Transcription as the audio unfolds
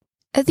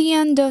At the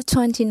end of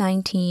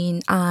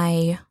 2019,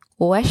 I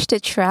wish to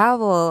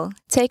travel,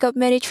 take up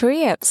many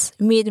trips,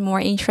 meet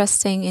more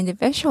interesting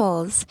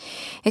individuals,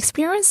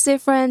 experience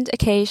different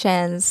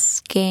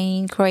occasions,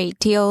 gain great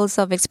deals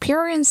of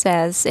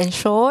experiences. In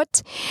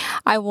short,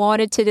 I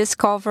wanted to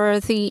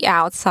discover the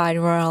outside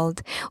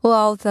world.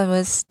 Well, that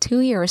was 2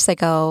 years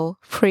ago,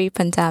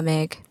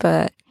 pre-pandemic,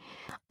 but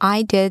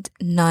I did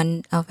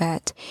none of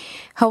it.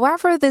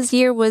 However, this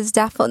year was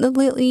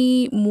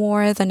definitely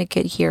more than a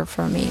good year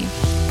for me.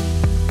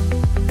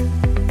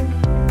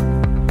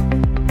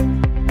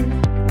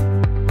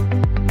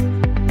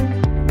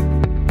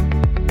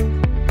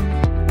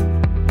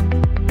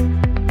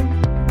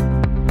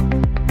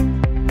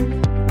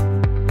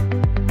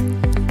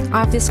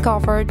 I've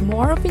discovered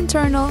more of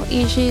internal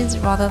issues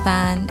rather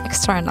than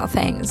external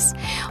things.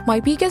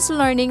 My biggest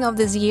learning of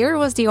this year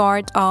was the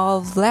art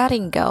of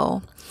letting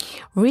go.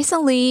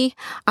 Recently,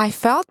 I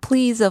felt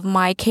pleased of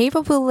my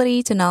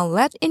capability to not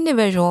let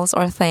individuals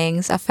or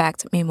things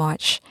affect me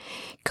much.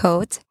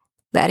 Quote,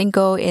 letting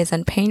go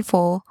isn't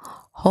painful,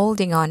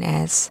 holding on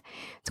is.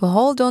 To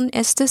hold on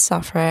is to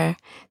suffer,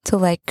 to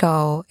let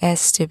go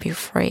is to be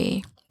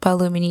free. By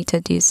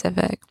Luminita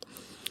Ducevic.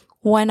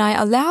 When I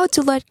allow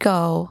to let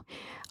go,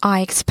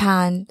 I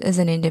expand as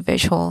an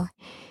individual.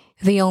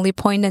 The only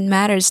point that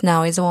matters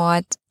now is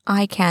what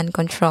I can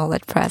control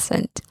at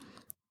present.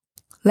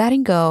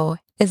 Letting go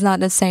is not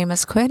the same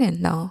as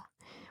quitting, though,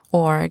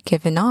 or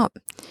giving up.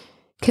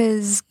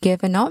 Because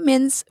giving up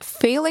means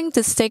failing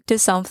to stick to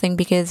something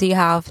because you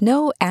have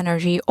no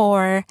energy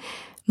or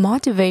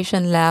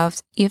motivation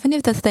left, even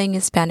if the thing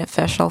is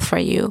beneficial for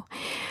you.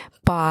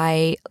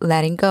 By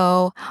letting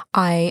go,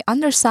 I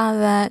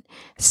understand that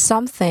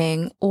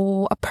something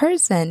or a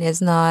person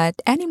is not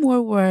any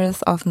more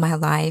worth of my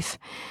life.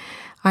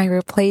 I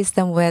replace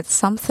them with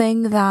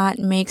something that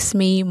makes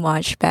me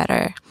much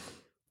better.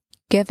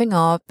 Giving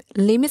up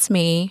limits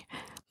me,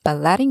 but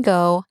letting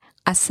go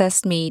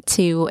assists me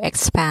to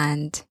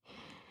expand.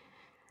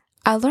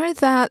 I learned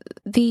that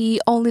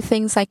the only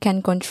things I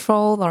can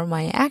control are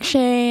my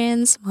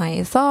actions,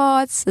 my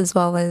thoughts, as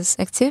well as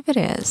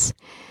activities.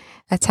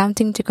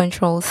 Attempting to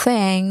control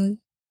things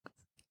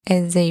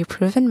is a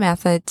proven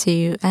method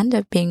to end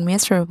up being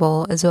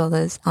miserable as well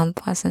as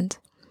unpleasant.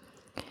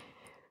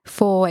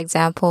 For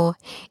example,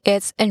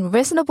 it's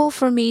unreasonable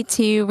for me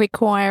to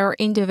require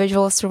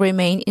individuals to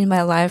remain in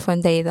my life when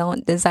they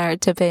don't desire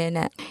to be in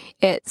it.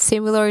 It's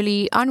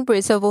similarly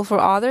unreasonable for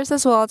others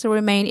as well to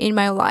remain in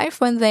my life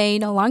when they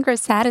no longer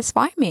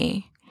satisfy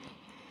me.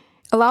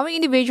 Allowing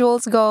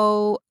individuals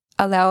go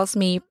allows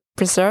me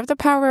preserve the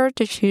power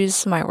to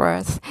choose my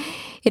worth.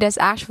 It has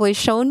actually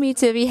shown me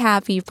to be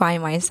happy by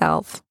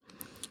myself.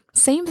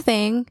 Same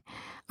thing,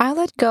 I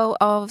let go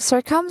of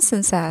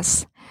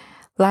circumstances.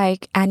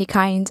 Like any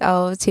kind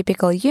of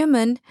typical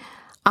human,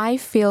 I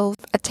feel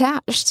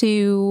attached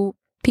to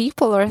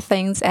people or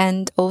things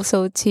and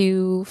also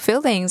to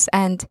feelings.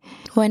 And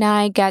when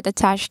I get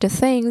attached to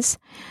things,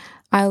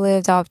 I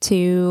lived up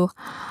to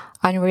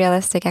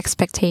unrealistic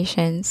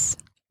expectations.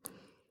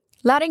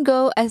 Letting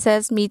go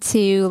assists me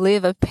to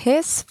live a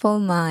peaceful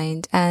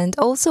mind, and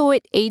also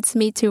it aids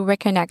me to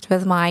reconnect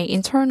with my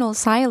internal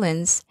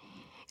silence,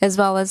 as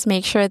well as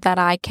make sure that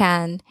I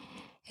can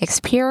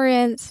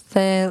experience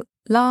the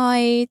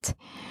light,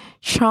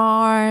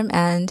 charm,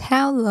 and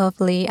how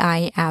lovely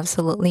I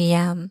absolutely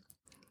am.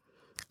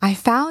 I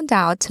found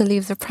out to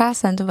live the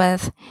present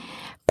with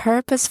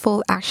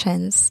purposeful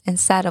actions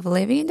instead of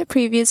living in the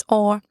previous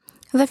or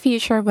the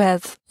future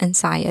with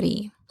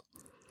anxiety.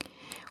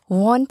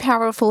 One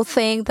powerful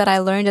thing that I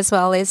learned as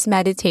well is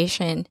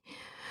meditation.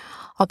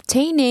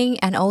 Obtaining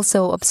and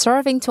also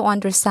observing to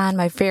understand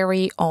my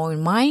very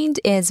own mind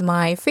is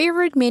my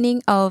favorite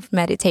meaning of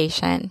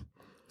meditation.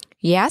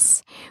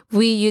 Yes,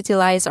 we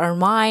utilize our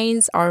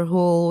minds, our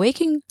whole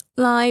waking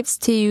lives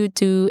to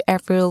do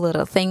every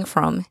little thing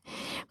from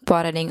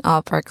buttoning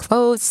up our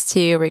clothes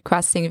to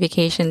requesting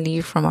vacation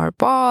leave from our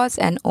boss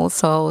and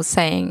also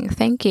saying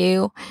thank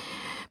you.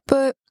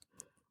 But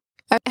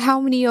how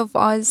many of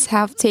us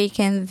have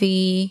taken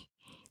the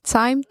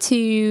time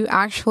to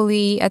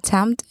actually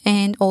attempt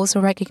and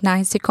also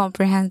recognize to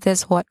comprehend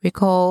this what we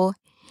call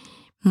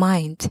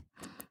mind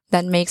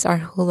that makes our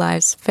whole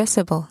lives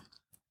visible?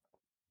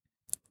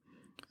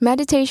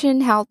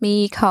 Meditation helped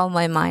me calm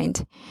my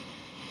mind.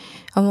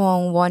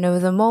 Among one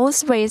of the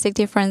most basic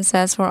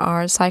differences for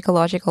our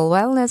psychological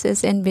wellness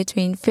is in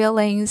between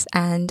feelings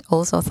and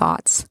also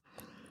thoughts.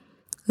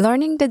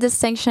 Learning the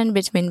distinction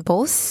between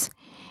both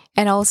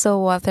and also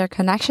what their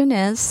connection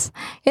is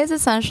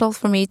essential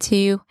for me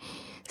to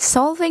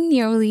solving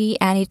nearly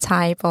any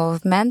type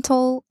of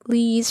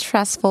mentally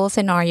stressful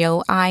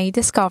scenario I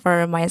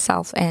discover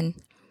myself in.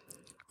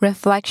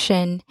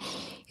 Reflection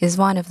is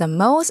one of the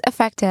most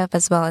effective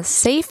as well as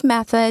safe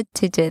method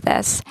to do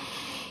this.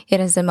 It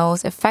is the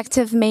most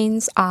effective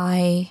means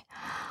I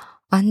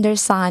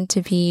understand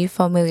to be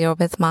familiar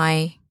with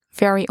my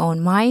very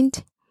own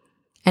mind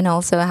and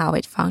also how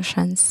it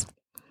functions.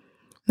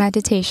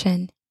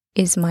 Meditation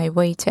is my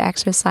way to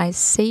exercise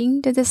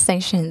seeing the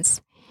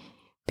distinctions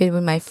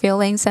between my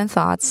feelings and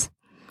thoughts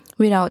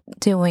without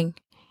doing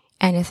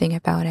anything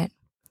about it.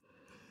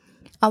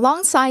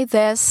 Alongside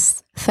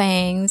these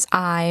things,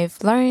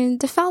 I've learned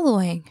the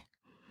following.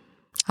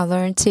 I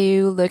learned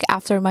to look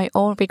after my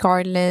own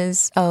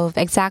regardless of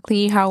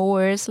exactly how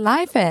worse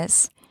life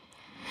is.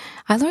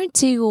 I learned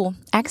to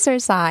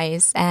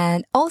exercise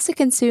and also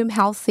consume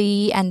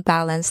healthy and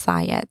balanced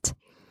diet.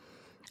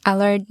 I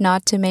learned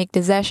not to make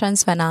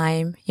decisions when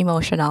I'm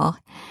emotional.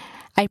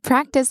 I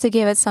practice to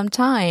give it some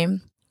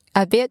time,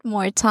 a bit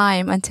more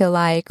time until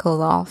I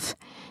cool off.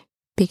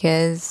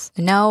 Because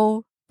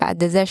bad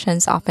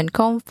decisions often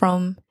come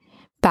from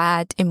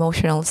bad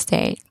emotional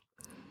state.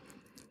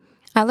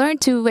 I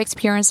learned to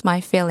experience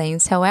my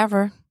feelings,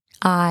 however,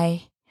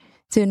 I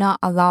do not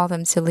allow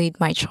them to lead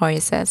my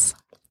choices.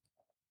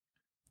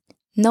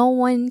 No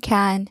one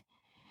can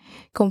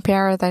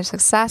compare their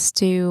success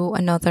to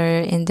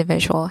another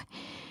individual.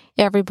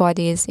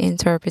 Everybody's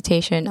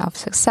interpretation of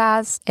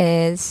success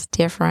is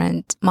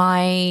different.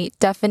 My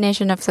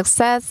definition of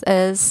success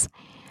is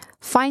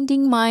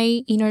finding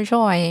my inner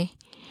joy,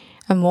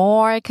 a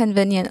more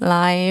convenient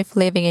life,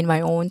 living in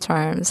my own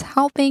terms,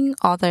 helping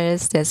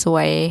others this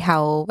way.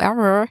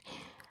 However,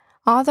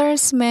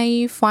 others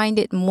may find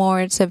it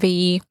more to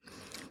be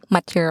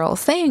material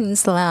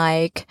things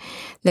like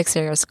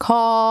luxurious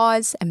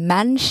cars, a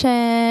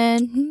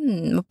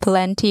mansion,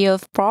 plenty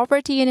of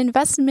property and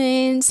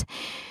investments.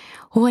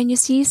 When you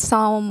see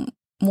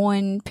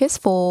someone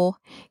peaceful,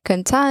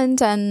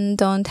 content, and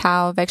don't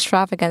have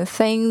extravagant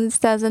things,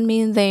 doesn't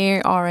mean they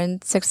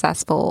aren't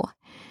successful.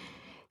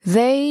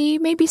 They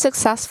may be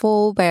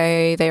successful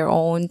by their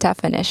own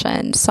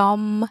definition.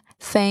 Some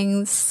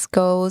things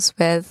goes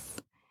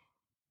with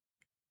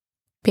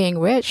being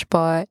rich,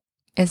 but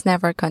is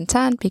never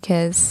content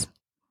because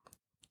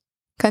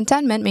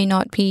contentment may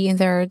not be in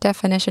their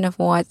definition of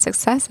what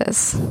success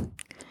is.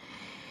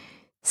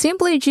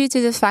 Simply due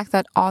to the fact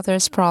that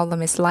others'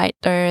 problem is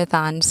lighter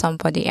than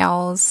somebody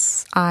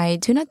else, I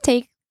do not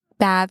take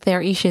that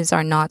their issues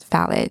are not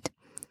valid.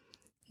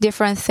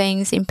 Different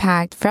things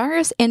impact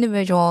various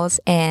individuals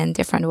in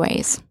different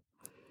ways.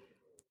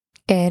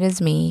 It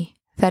is me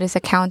that is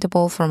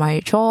accountable for my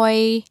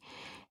joy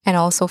and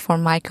also for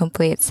my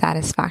complete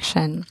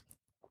satisfaction.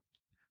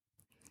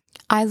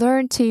 I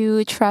learned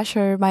to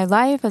treasure my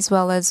life as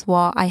well as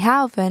what I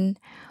have and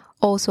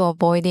also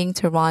avoiding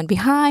to run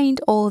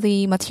behind all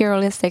the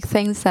materialistic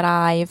things that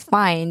I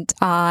find.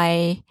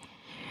 I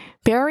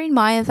bear in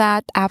mind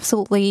that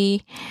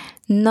absolutely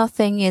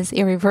nothing is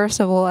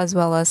irreversible as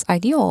well as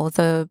ideal.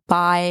 The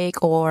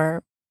bike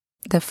or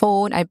the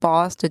phone I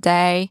bought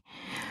today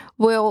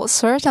will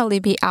certainly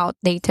be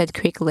outdated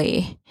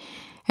quickly.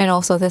 And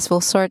also this will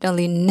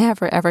certainly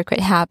never ever quit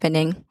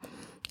happening.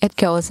 It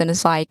goes in a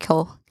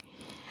cycle.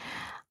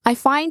 I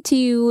find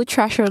to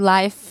treasure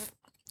life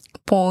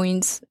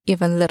points,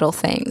 even little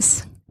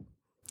things.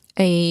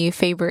 A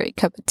favorite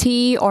cup of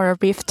tea or a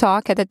brief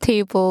talk at the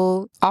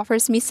table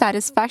offers me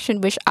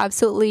satisfaction which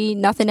absolutely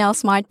nothing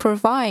else might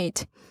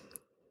provide.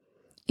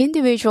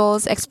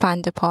 Individuals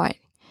expand apart.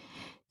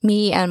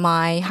 Me and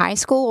my high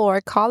school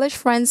or college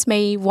friends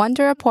may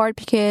wander apart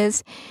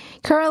because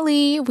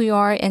currently we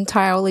are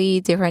entirely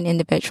different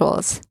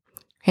individuals.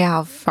 We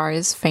have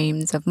various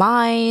frames of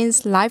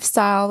minds,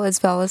 lifestyle,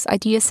 as well as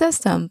idea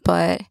system,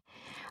 but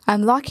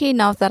I'm lucky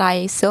enough that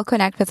I still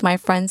connect with my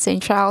friends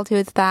in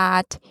childhood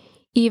that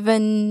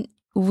even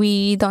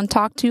we don't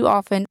talk too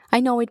often, I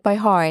know it by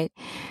heart.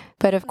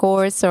 But of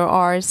course, there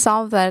are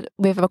some that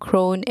we've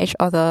outgrown each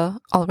other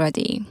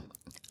already.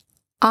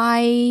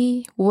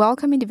 I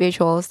welcome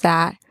individuals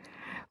that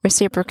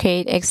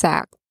reciprocate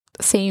exact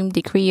same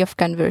degree of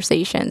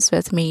conversations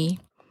with me.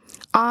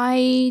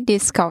 I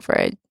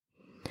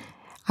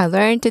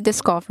learned to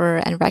discover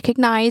and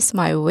recognize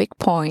my weak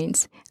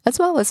points as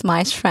well as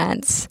my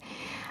strengths.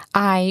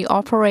 I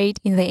operate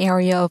in the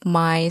area of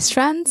my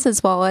strengths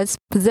as well as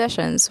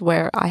positions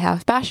where I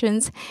have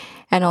passions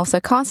and also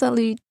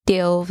constantly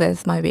deal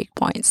with my weak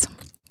points.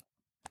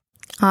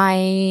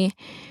 I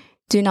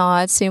do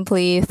not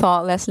simply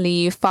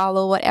thoughtlessly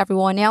follow what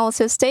everyone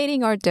else is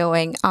stating or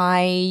doing.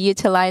 I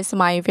utilize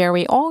my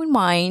very own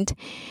mind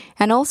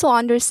and also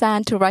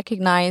understand to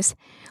recognize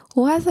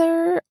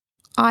whether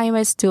I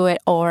must do it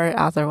or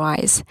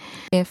otherwise.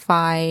 If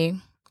I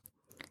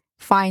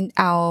find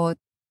out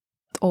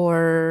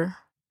or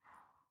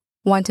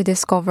want to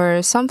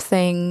discover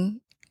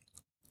something,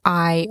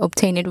 I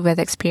obtain it with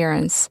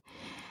experience.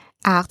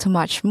 Act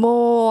much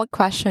more,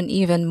 question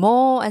even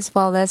more, as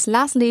well as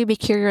lastly, be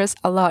curious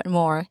a lot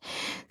more.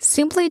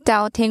 Simply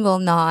doubting will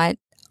not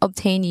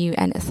obtain you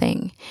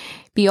anything.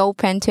 Be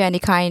open to any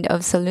kind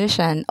of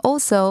solution.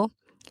 Also,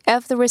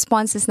 if the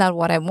response is not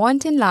what I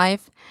want in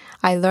life,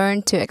 I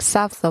learn to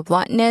accept the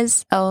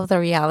bluntness of the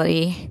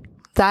reality.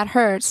 That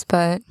hurts,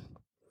 but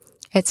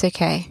it's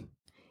okay.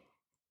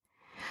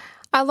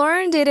 I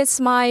learned it is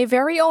my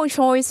very own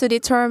choice to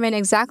determine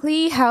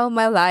exactly how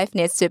my life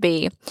needs to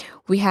be.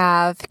 We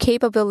have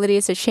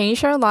capabilities to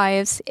change our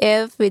lives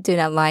if we do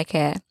not like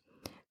it.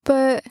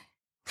 But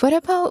What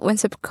about when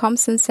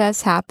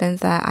circumstances happen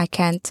that I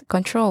can't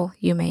control,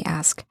 you may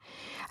ask?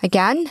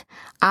 Again,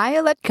 I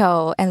let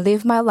go and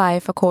live my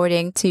life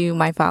according to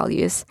my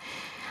values.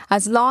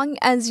 As long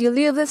as you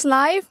live this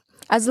life,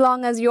 as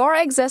long as you're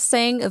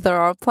existing, there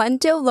are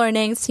plenty of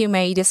learnings you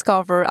may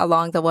discover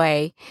along the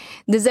way.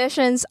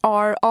 Decisions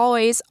are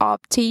always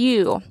up to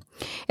you.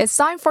 It's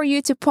time for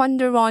you to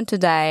ponder on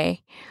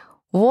today.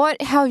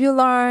 What have you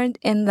learned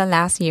in the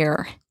last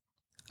year?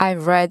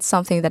 I've read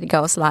something that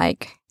goes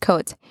like,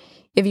 quote,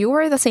 if you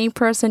were the same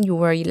person you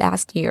were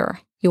last year,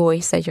 you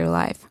wasted your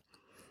life.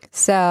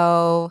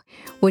 So,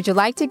 would you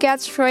like to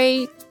get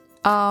straight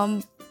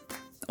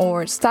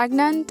or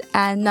stagnant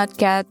and not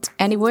get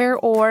anywhere,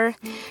 or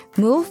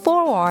move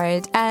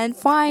forward and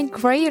find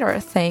greater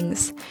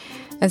things?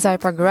 As I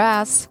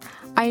progress,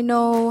 I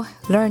know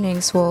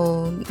learnings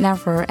will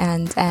never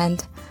end,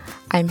 and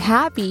I'm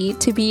happy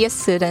to be a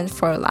student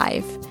for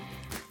life.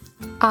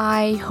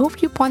 I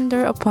hope you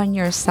ponder upon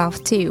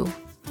yourself too.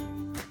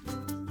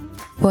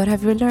 What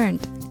have you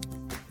learned?